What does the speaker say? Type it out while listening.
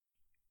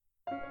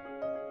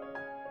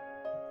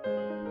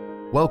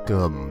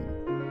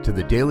Welcome to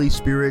the Daily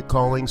Spirit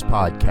Callings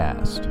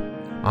podcast.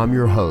 I'm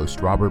your host,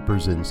 Robert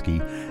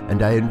Brzezinski,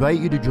 and I invite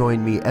you to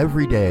join me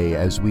every day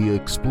as we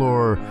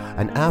explore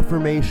an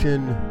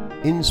affirmation,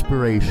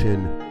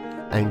 inspiration,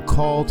 and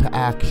call to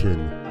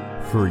action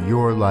for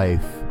your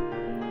life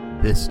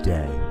this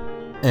day.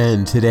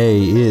 And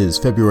today is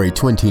February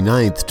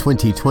 29th,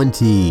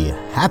 2020.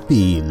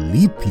 Happy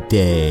Leap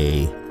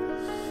Day!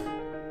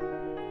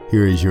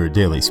 Here is your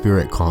Daily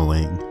Spirit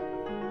Calling.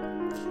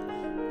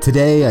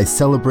 Today I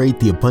celebrate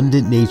the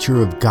abundant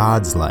nature of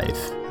God's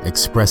life,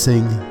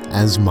 expressing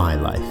as my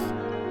life.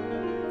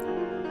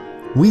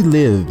 We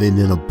live in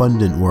an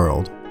abundant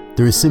world.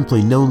 There is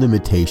simply no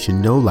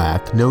limitation, no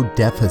lack, no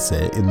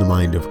deficit in the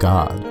mind of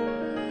God.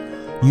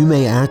 You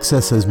may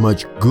access as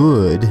much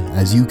good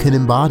as you can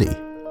embody.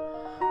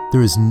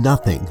 There is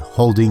nothing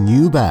holding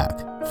you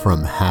back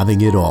from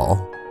having it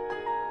all.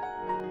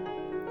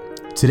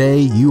 Today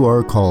you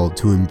are called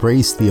to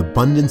embrace the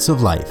abundance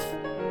of life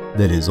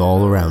that is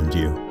all around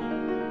you.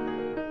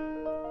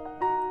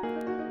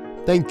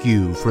 Thank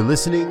you for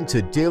listening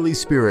to Daily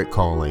Spirit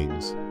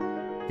Callings.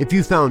 If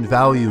you found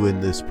value in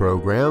this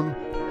program,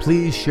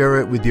 please share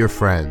it with your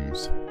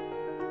friends.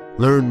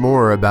 Learn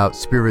more about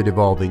Spirit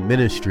Evolving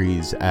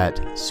Ministries at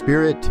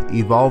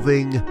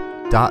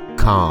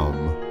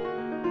spiritevolving.com.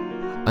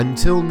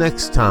 Until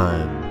next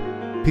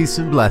time, peace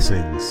and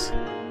blessings.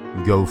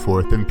 Go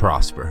forth and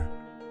prosper.